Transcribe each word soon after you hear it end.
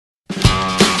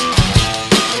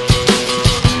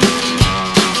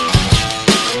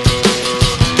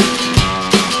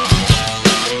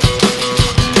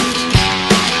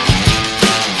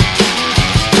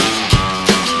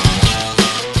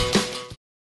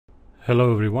Hello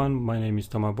everyone, my name is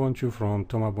Toma Bonchu from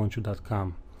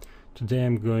tomabonchu.com. Today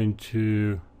I'm going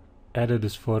to edit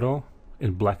this photo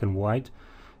in black and white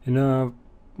in a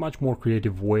much more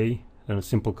creative way than a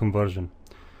simple conversion.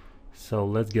 So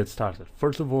let's get started.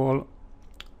 First of all,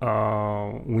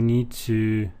 we need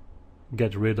to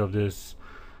get rid of this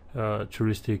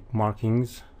touristic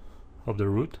markings of the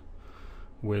root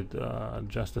with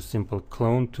just a simple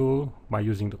clone tool. By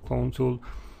using the clone tool,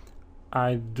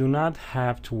 I do not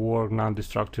have to work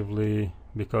non-destructively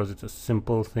because it's a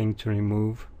simple thing to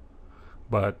remove,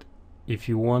 but if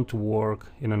you want to work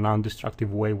in a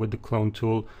non-destructive way with the clone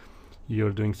tool,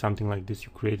 you're doing something like this.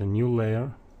 You create a new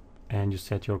layer and you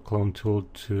set your clone tool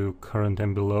to current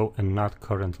and below and not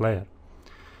current layer.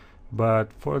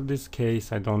 But for this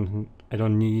case I don't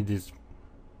need this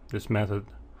method,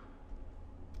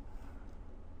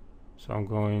 so I'm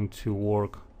going to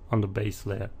work on the base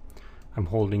layer. I'm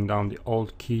holding down the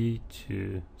Alt key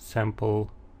to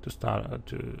sample, to start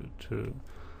to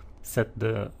set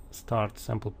the start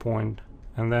sample point,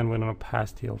 and then with an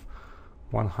opacity of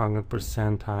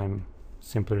 100% I'm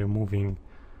simply removing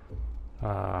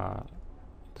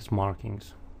these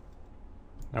markings.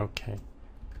 Okay.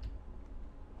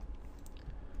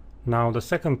 Now the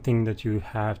second thing that you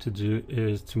have to do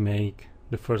is to make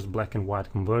the first black and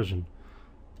white conversion.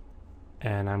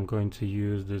 And I'm going to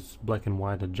use this black and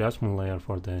white adjustment layer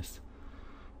for this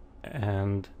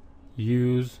and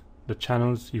use the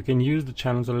channels. You can use the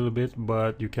channels a little bit,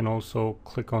 but you can also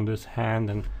click on this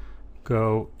hand and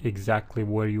go exactly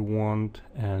where you want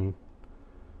and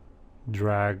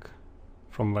drag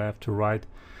from left to right.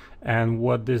 And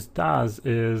what this does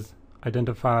is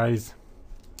identifies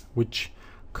which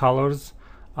colors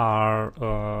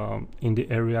are in the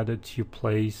area that you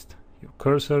placed your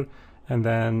cursor, and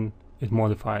then it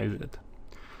modifies it.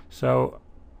 So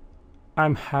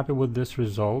I'm happy with this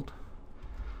result.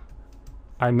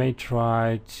 I may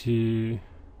try to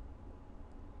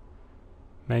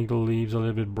make the leaves a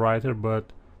little bit brighter,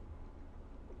 but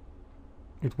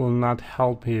it will not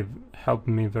help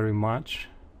me very much.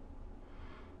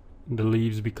 The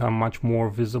leaves become much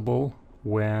more visible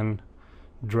when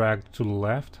dragged to the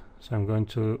left, so I'm going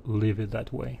to leave it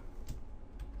that way.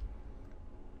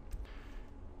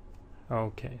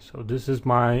 Okay, so this is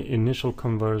my initial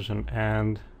conversion,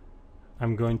 and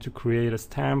I'm going to create a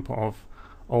stamp of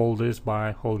all this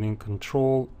by holding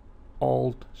Control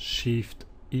Alt Shift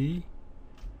E,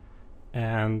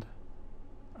 and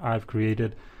I've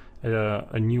created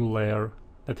a new layer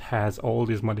that has all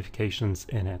these modifications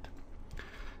in it.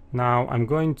 Now I'm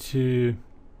going to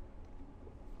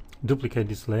duplicate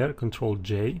this layer, Control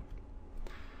J.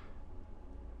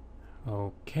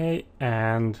 Okay,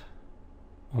 and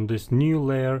on this new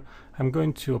layer I'm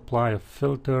going to apply a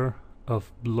filter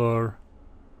of blur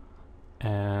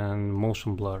and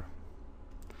motion blur.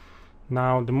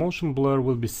 Now the motion blur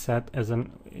will be set as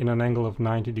in an angle of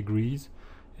 90 degrees.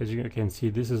 As you can see,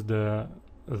 this is the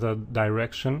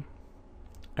direction,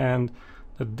 and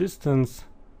the distance,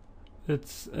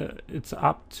 it's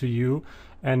up to you,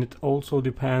 and it also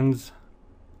depends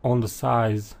on the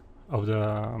size of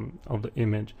the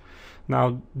image.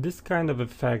 Now this kind of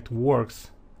effect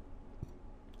works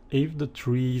if the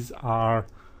trees are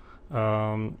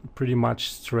pretty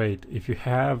much straight. If you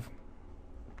have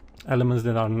elements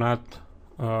that are not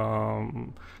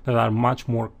that are much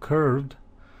more curved,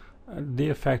 the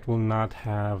effect will not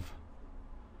have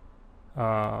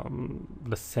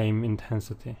the same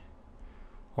intensity,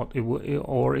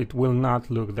 or it will not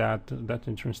look that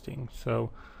interesting. So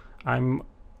I'm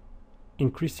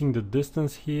increasing the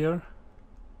distance here,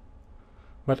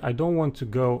 but I don't want to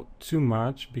go too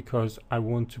much because I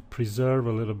want to preserve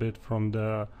a little bit from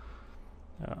the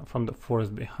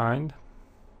forest behind.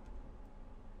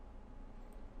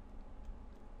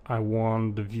 I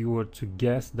want the viewer to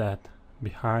guess that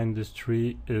behind this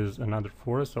tree is another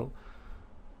forest. So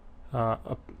a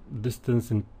distance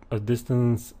in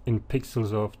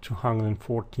pixels of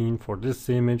 214 for this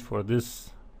image, for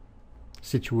this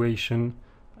situation.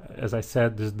 As I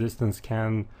said, this distance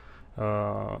can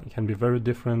be very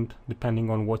different depending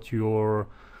on what your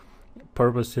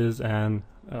purpose is and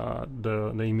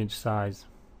the image size.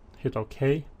 Hit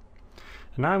OK,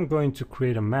 and I'm going to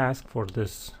create a mask for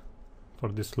this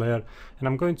layer, and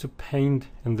I'm going to paint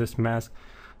in this mask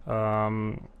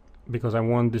because I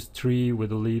want this tree with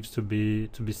the leaves to be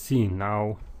seen.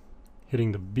 Now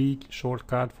hitting the B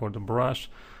shortcut for the brush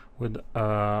with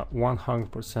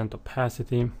 100%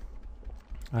 opacity.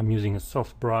 I'm using a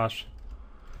soft brush,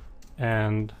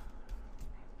 and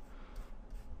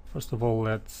first of all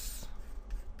let's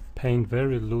paint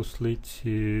very loosely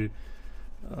to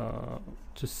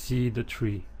see the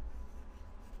tree.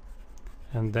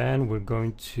 and then we're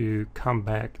going to come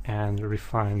back and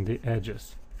refine the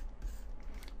edges.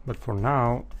 But for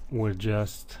now we're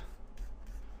just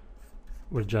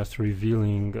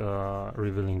revealing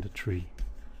the tree.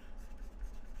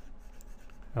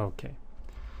 Okay,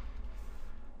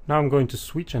 now I'm going to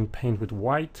switch and paint with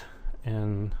white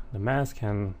and the mask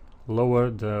and lower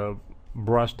the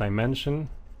brush dimension.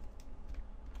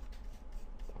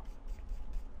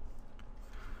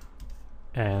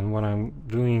 And what I'm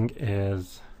doing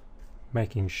is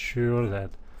making sure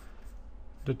that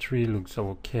the tree looks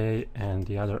okay and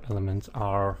the other elements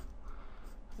are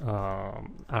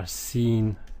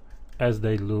seen as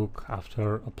they look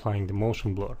after applying the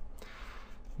motion blur.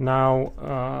 Now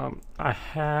I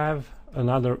have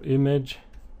another image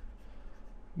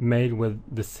made with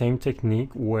the same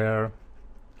technique where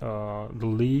the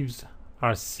leaves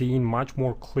are seen much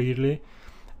more clearly,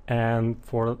 and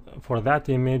for that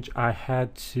image I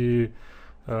had to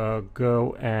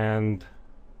go and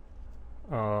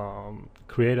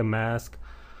create a mask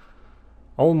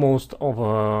almost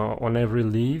on every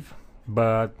leaf.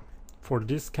 But for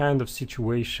this kind of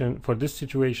situation,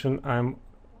 I'm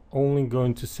only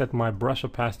going to set my brush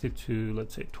opacity to,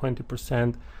 let's say,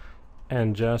 20%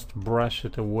 and just brush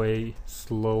it away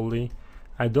slowly.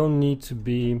 I don't need to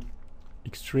be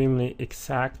extremely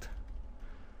exact,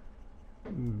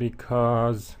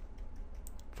 because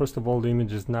first of all the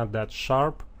image is not that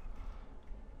sharp,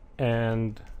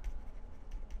 and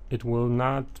it will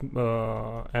not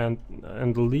and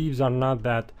the leaves are not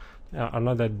that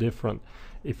different.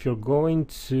 If you're going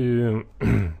to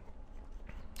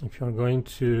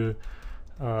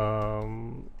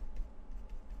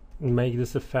make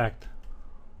this effect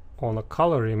on a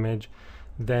color image,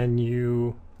 then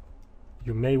you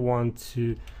may want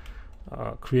to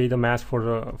create a mask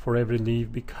for every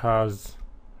leaf, because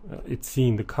it's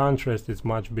seen, the contrast is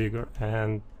much bigger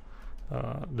and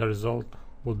the result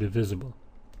will be visible.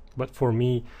 But for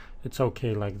me it's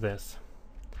okay like this.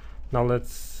 Now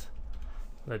let's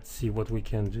see what we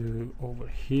can do over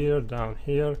here. Down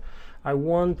here I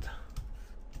want,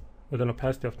 with an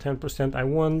opacity of 10%, I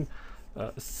want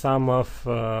some of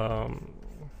the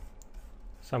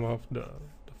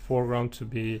foreground to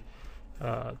be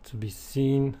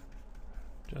seen,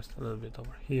 just a little bit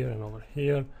over here and over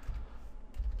here,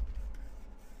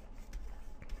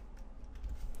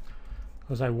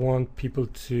 because I want people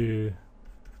to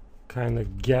kind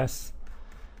of guess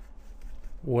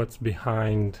what's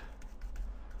behind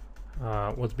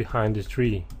this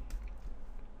tree.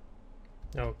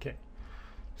 Okay,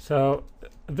 so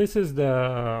this is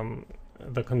the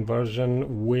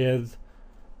conversion with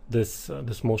this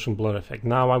motion blur effect.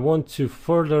 Now I want to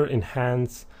further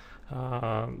enhance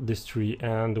this tree,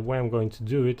 and the way I'm going to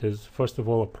do it is, first of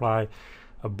all, apply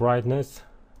a brightness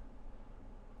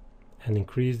and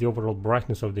increase the overall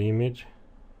brightness of the image,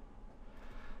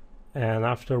 and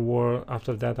after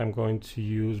that I'm going to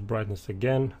use brightness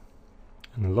again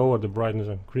and lower the brightness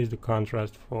and increase the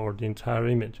contrast for the entire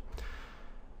image.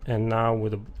 And now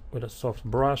with a soft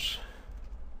brush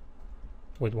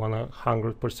with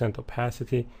 100%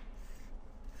 opacity,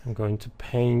 I'm going to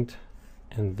paint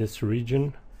in this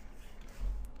region,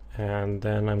 and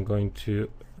then I'm going to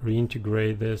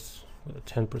reintegrate this with a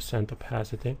 10%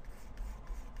 opacity.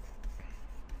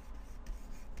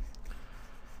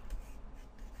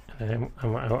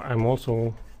 I'm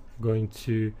also going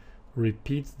to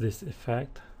repeat this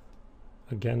effect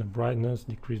again, the brightness,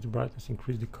 decrease the brightness,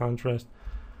 increase the contrast,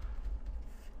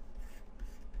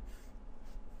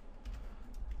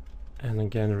 and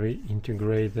again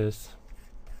reintegrate this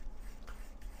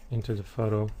into the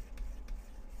photo.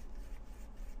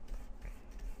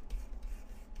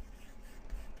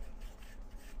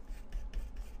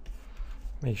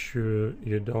 Make sure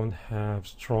you don't have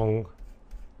strong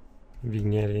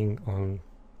vignetting on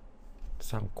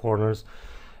some corners.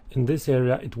 In this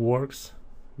area it works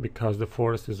because the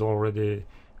forest is already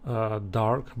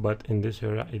dark, but in this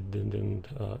area it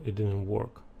didn't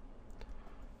work.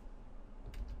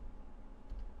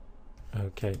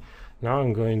 Okay, now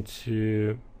I'm going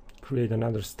to create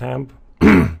another stamp.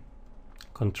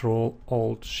 Control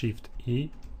Alt Shift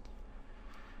E,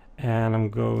 and I'm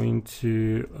going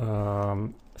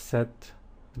to set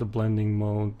the blending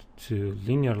mode to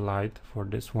linear light for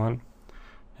this one,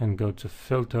 and go to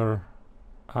filter,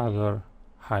 other,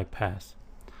 high pass.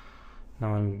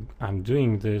 Now I'm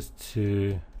doing this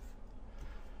to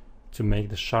make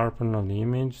the sharpen on the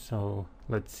image. So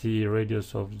let's see,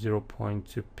 radius of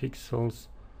 0.2 pixels.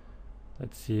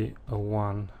 Let's see a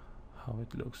 1 how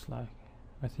it looks like.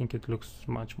 I think it looks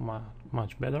much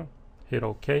better. Hit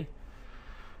OK.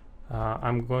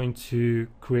 I'm going to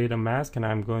create a mask, and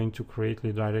I'm going to create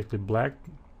it directly black,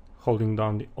 holding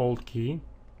down the Alt key.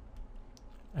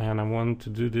 And I want to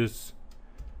do this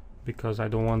because I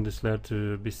don't want this layer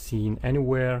to be seen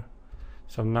anywhere.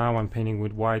 So now I'm painting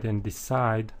with white and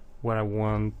decide where I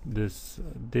want this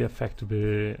the effect to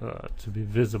be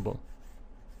visible.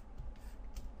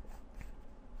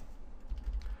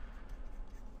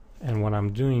 And what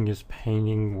I'm doing is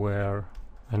painting where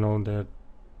I know that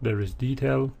there is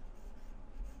detail.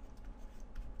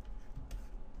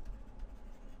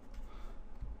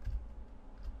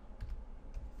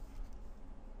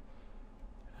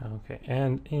 Okay,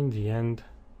 and in the end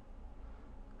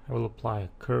I will apply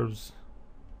curves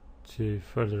to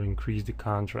further increase the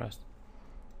contrast.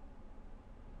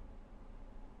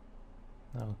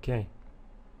 Okay,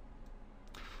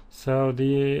 so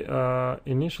the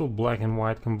initial black and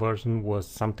white conversion was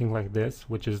something like this,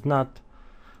 which is not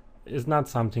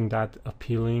something that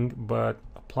appealing, but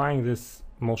applying this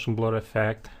motion blur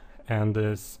effect and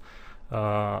this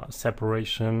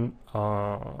separation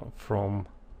from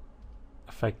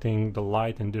affecting the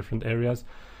light in different areas,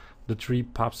 the tree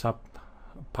pops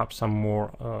some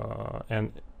more,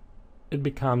 and it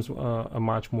becomes a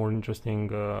much more interesting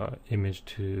image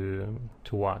to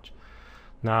watch.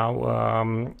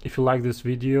 Now, if you like this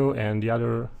video and the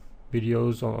other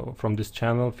videos from this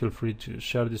channel, feel free to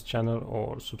share this channel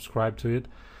or subscribe to it.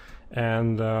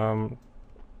 And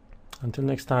until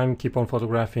next time, keep on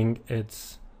photographing.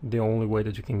 It's the only way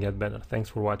that you can get better. Thanks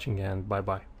for watching, and bye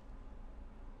bye.